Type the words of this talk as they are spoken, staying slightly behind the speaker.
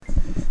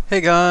Hey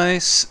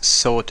guys,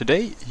 so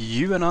today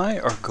you and I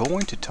are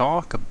going to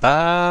talk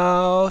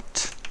about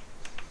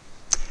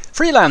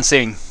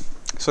freelancing.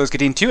 So let's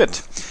get into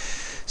it.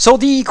 So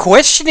the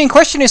question in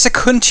question is a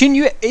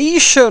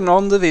continuation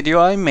on the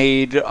video I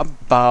made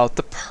about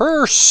the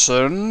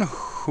person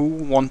who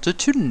wanted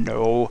to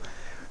know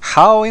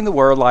how in the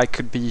world I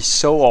could be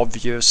so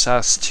obvious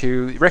as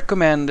to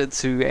recommend it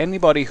to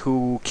anybody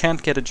who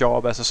can't get a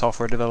job as a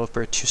software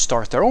developer to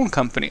start their own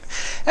company.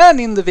 And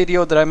in the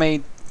video that I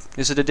made,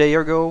 is it a day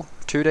ago?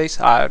 2 days?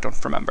 I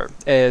don't remember.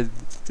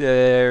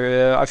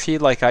 I feel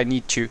like I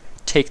need to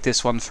take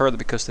this one further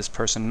because this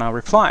person now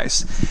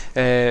replies.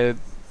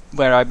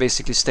 Where I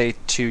basically state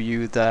to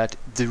you that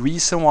the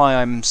reason why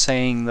I'm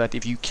saying that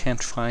if you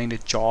can't find a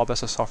job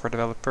as a software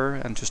developer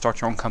and to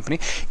start your own company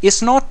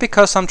is not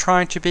because I'm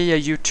trying to be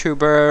a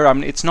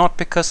YouTuber. It's not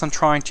because I'm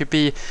trying to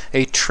be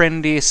a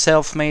trendy,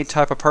 self-made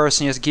type of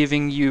person just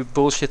giving you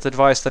bullshit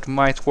advice that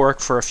might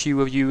work for a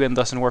few of you and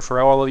doesn't work for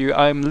all of you.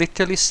 I'm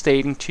literally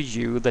stating to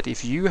you that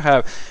if you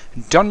have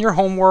done your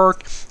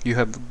homework, you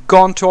have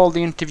gone to all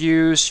the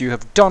interviews, you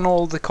have done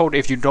all the code,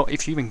 if you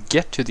even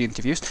get to the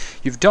interviews,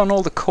 you've done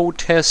all the code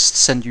tests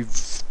and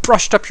you've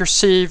brushed up your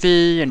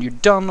CV and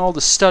you've done all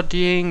the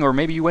studying, or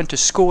maybe you went to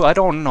school, I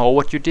don't know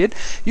what you did.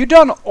 You've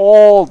done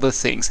all the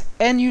things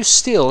and you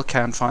still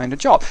can't find a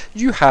job.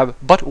 You have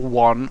but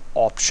one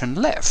option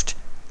left.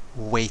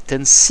 Wait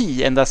and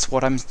see. And that's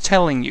what I'm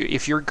telling you.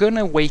 If you're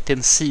gonna wait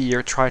and see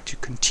or try to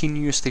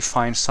continuously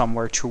find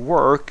somewhere to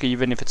work,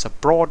 even if it's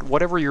abroad,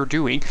 whatever you're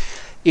doing,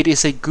 it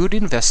is a good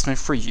investment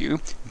for you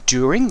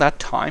during that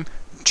time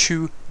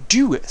to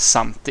do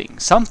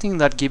something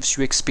that gives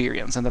you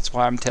experience. And that's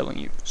why I'm telling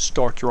you,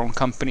 start your own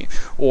company.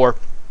 Or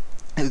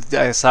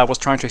as I was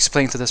trying to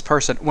explain to this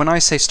person, when I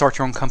say start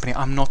your own company,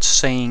 I'm not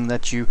saying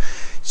that you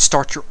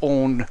start your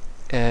own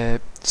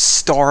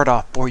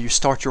startup or you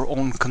start your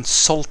own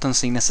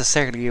consultancy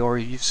necessarily, or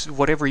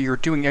whatever you're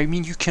doing. I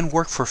mean, you can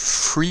work for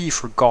free,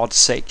 for God's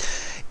sake.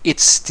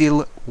 It's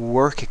still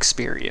work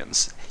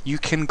experience. You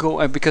can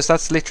go, because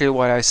that's literally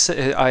what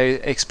I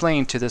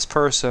explained to this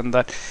person,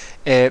 that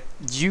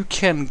you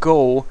can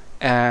go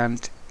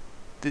and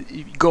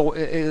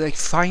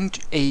find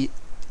a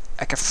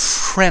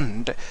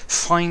friend,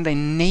 find a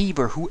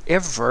neighbor,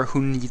 whoever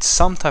who needs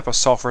some type of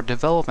software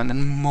development,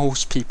 and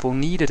most people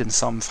need it in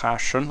some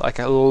fashion, like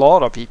a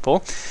lot of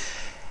people,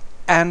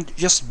 and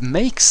just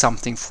make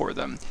something for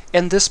them.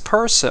 And this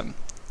person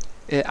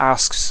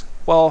asks,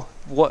 well,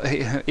 what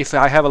if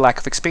I have a lack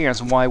of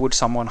experience, why would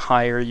someone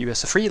hire you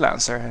as a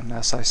freelancer? And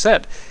as I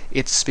said,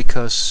 it's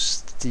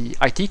because the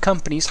IT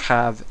companies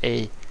have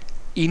a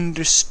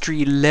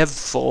industry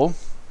level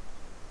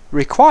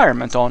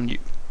requirement on you.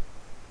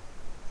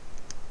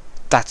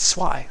 That's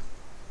why.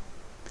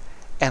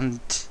 And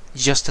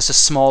just as a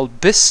small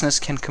business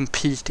can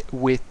compete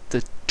with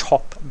the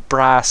top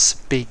brass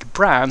big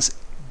brands,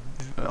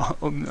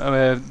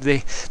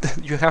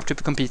 you have to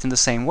compete in the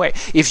same way.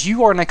 If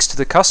you are next to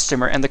the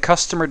customer and the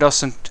customer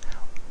doesn't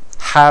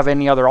have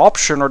any other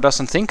option or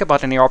doesn't think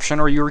about any option,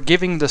 or you're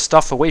giving the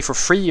stuff away for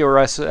free or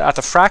at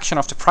a fraction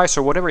of the price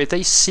or whatever, if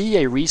they see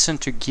a reason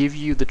to give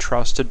you the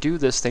trust to do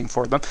this thing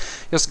for them,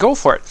 just go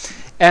for it.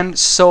 And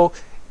so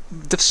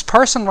this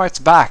person writes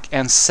back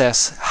and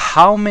says,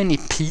 how many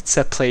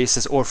pizza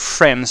places or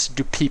friends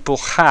do people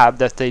have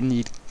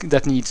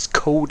that needs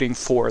coding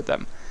for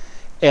them?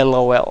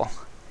 LOL.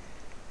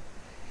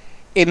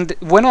 And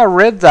when I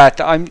read that,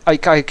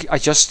 I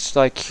just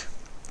like,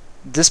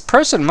 this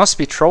person must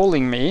be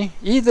trolling me.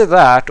 Either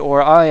that,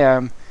 or I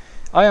am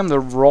the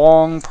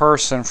wrong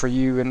person for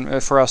you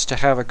and for us to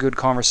have a good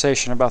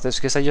conversation about this,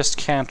 because I just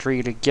can't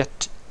really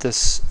get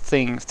this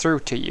thing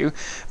through to you.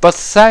 But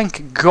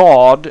thank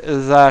God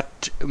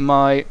that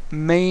my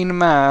main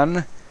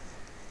man,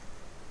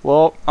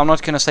 well, I'm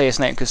not gonna say his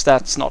name because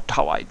that's not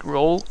how I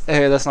roll.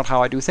 That's not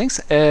how I do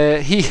things.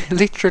 He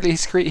literally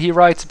he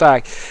writes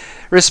back,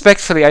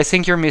 respectfully, I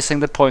think you're missing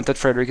the point that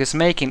Frederick is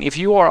making. If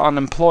you are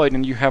unemployed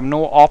and you have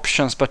no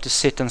options but to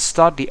sit and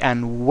study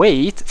and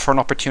wait for an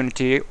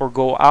opportunity, or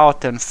go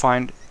out and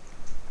find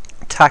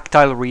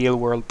tactile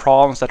real-world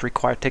problems that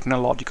require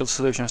technological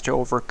solutions to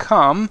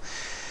overcome,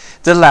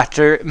 the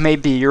latter may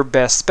be your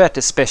best bet,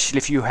 especially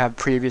if you have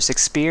previous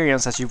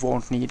experience, as you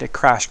won't need a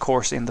crash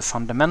course in the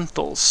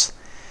fundamentals.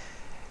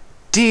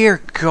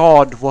 Dear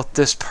God, what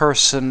this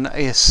person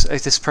is,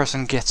 this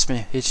person gets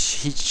me.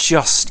 He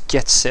just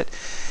gets it.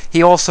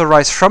 He also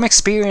writes, from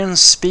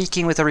experience,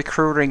 speaking with a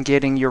recruiter and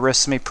getting your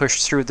resume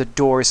pushed through the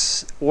door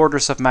is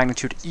orders of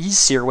magnitude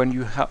easier when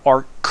you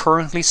are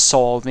currently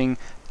solving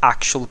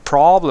actual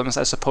problems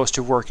as opposed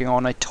to working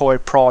on a toy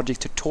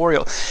project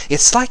tutorial.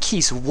 It's like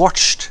he's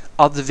watched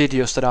other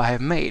videos that I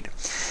have made.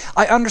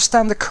 I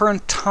understand the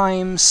current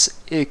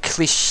times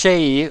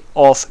cliche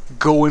of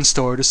go and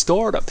start a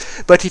startup,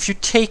 but if you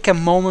take a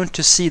moment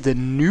to see the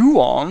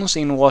nuance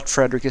in what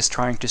Frederick is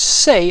trying to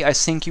say, I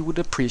think you would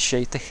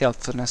appreciate the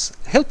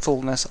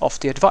helpfulness of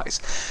the advice.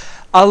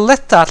 I'll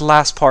let that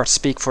last part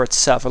speak for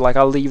itself. Like,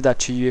 I'll leave that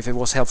to you if it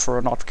was helpful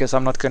or not, because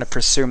I'm not going to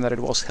presume that it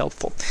was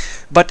helpful.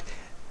 But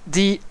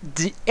the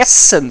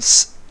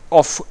essence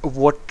of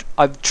what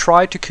I've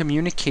tried to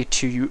communicate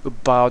to you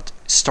about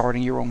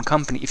starting your own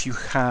company,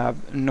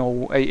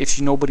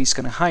 if nobody's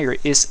going to hire,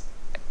 is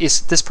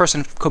this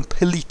person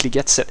completely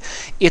gets it.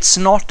 It's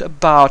not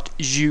about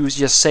you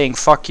just saying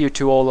fuck you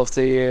to all of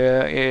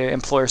the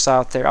employers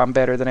out there. I'm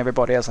better than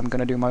everybody else. I'm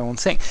going to do my own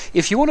thing.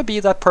 If you want to be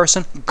that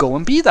person, go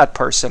and be that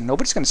person.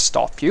 Nobody's going to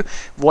stop you.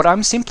 What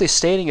I'm simply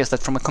stating is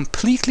that from a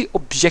completely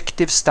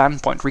objective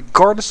standpoint,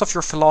 regardless of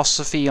your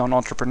philosophy on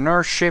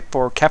entrepreneurship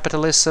or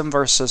capitalism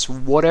versus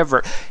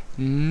whatever,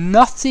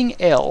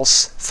 nothing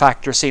else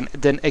factors in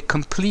than a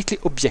completely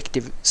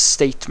objective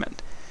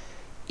statement.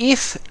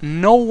 If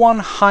no one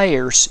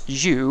hires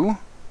you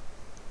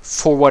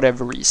for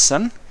whatever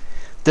reason,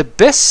 the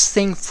best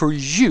thing for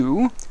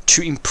you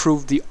to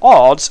improve the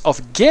odds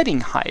of getting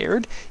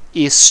hired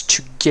is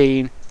to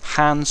gain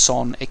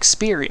hands-on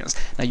experience.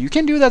 Now, you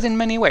can do that in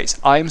many ways.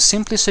 I'm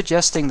simply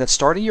suggesting that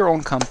starting your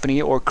own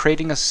company or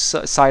creating a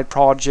side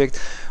project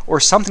or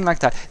something like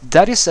that,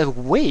 that is a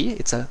way,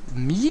 it's a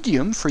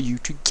medium for you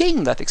to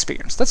gain that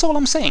experience. That's all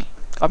I'm saying.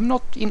 I'm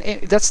not in.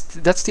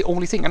 That's the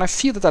only thing, and I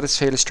feel that is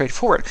fairly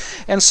straightforward.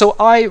 And so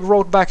I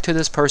wrote back to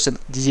this person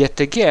yet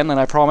again, and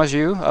I promise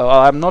you,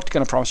 I'm not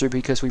going to promise you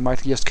because we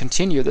might just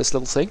continue this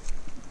little thing.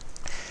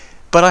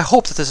 But I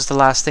hope that this is the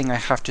last thing I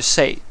have to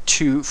say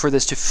for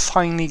this to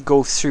finally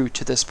go through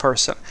to this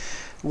person.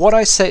 What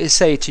I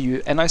say to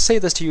you, and I say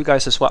this to you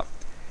guys as well.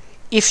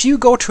 If you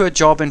go to a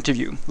job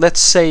interview,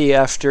 let's say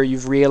after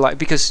you've realized,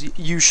 because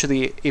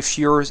usually if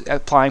you're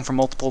applying for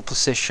multiple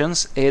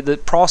positions, the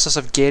process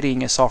of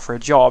getting a software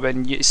job,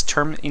 and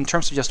in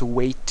terms of just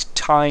wait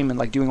time and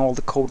like doing all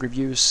the code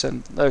reviews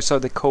and so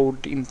the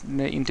code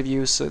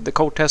interviews, the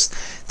code test,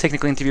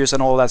 technical interviews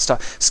and all that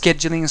stuff,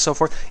 scheduling and so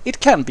forth, it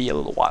can be a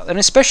little while. And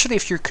especially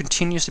if you're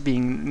continuously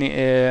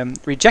being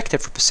rejected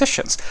for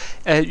positions,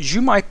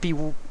 you might be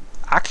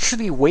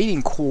actually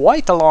waiting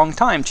quite a long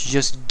time to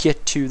just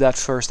get to that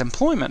first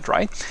employment,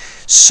 right?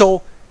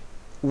 So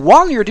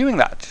while you're doing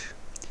that,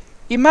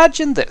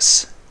 imagine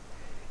this.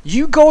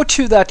 You go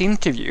to that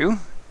interview,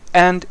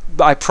 and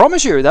I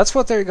promise you, that's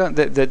what they're going.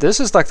 This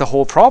is like the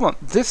whole problem.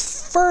 The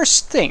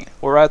first thing,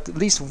 or at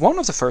least one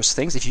of the first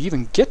things, if you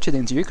even get to the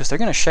interview, because they're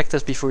going to check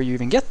this before you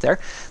even get there,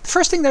 the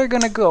first thing they're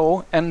going to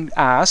go and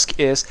ask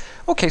is,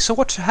 okay, so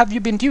what have you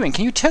been doing?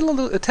 Can you tell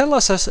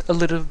us a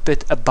little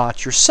bit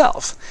about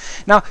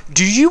yourself? Now,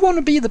 do you want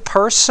to be the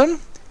person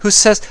who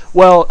says,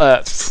 well,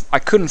 I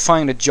couldn't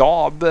find a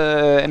job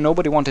and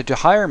nobody wanted to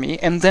hire me,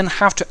 and then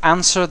have to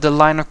answer the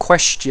line of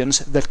questions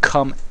that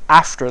come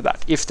after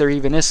that, if there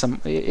even is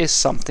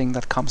something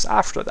that comes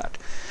after that?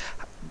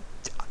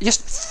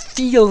 Just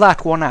feel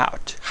that one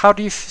out. How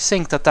do you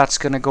think that that's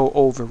going to go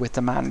over with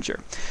the manager?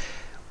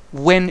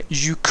 When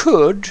you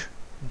could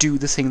do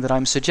the thing that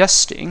I'm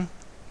suggesting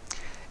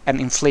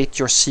and inflate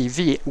your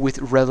CV with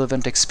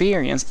relevant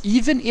experience,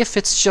 even if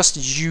it's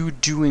just you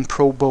doing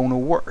pro bono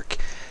work,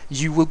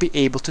 you will be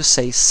able to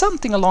say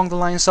something along the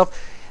lines of,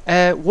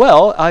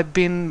 well, I've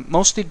been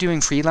mostly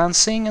doing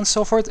freelancing and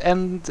so forth,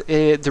 and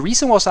the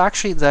reason was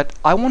actually that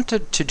I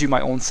wanted to do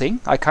my own thing.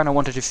 I kind of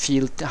wanted to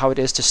feel how it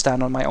is to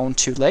stand on my own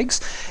two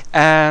legs,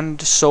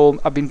 and so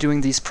I've been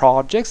doing these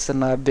projects,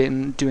 and I've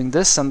been doing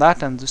this and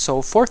that and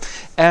so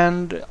forth.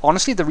 And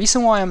honestly, the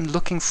reason why I'm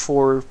looking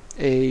for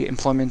a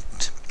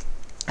employment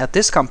at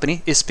this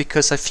company is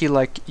because I feel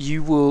like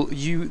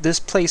this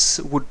place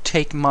would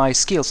take my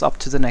skills up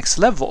to the next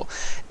level,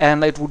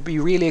 and it would be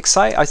really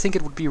exciting. I think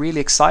it would be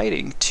really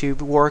exciting to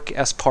work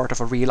as part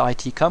of a real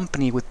IT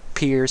company with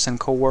peers and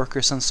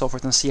co-workers and so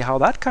forth, and see how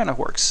that kind of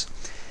works.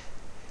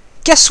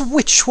 Guess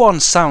which one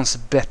sounds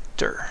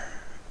better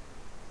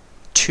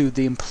to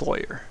the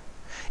employer?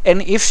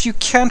 And if you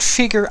can't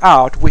figure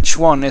out which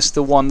one is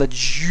the one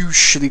that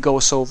usually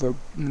goes over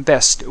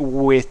best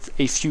with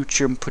a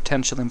future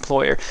potential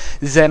employer,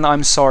 then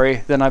I'm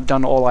sorry, then I've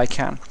done all I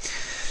can.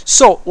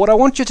 So what I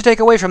want you to take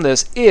away from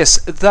this is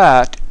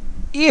that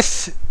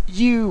if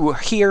you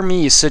hear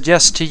me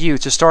suggest to you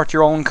to start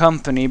your own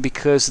company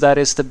because that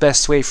is the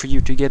best way for you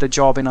to get a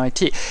job in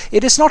IT,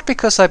 it is not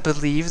because I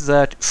believe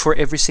that for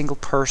every single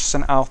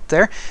person out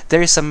there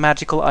is a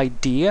magical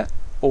idea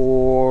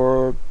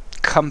or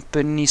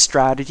company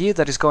strategy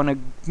that is going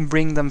to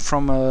bring them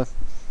from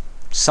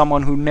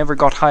someone who never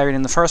got hired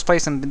in the first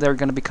place and they're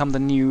going to become the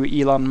new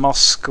Elon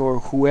Musk or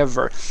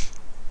whoever.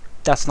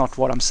 That's not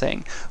what I'm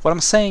saying. What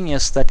I'm saying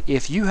is that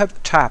if you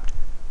have tapped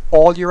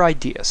all your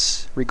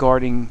ideas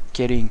regarding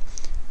getting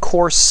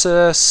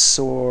courses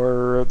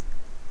or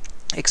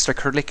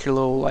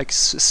extracurricular like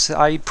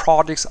side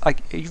projects,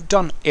 you've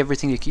done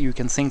everything you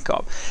can think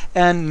of,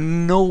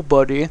 and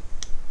nobody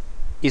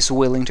is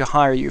willing to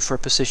hire you for a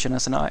position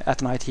at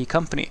an IT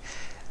company.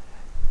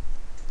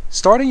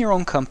 Starting your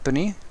own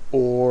company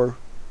or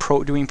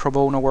doing pro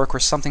bono work or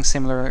something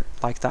similar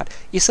like that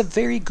is a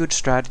very good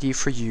strategy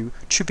for you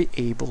to be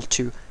able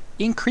to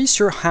increase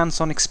your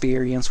hands-on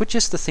experience, which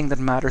is the thing that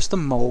matters the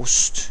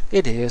most.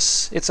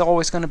 It's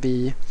always going to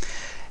be.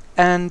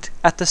 and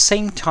at the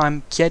same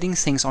time getting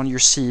things on your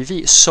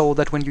CV so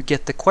that when you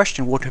get the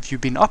question, what have you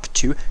been up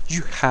to,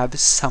 you have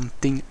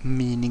something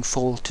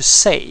meaningful to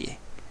say.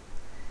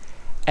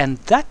 And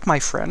that, my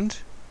friend,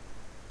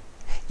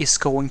 is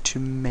going to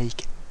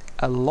make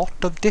a lot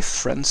of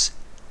difference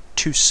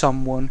to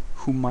someone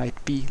who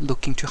might be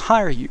looking to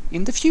hire you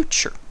in the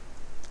future.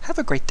 Have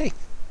a great day.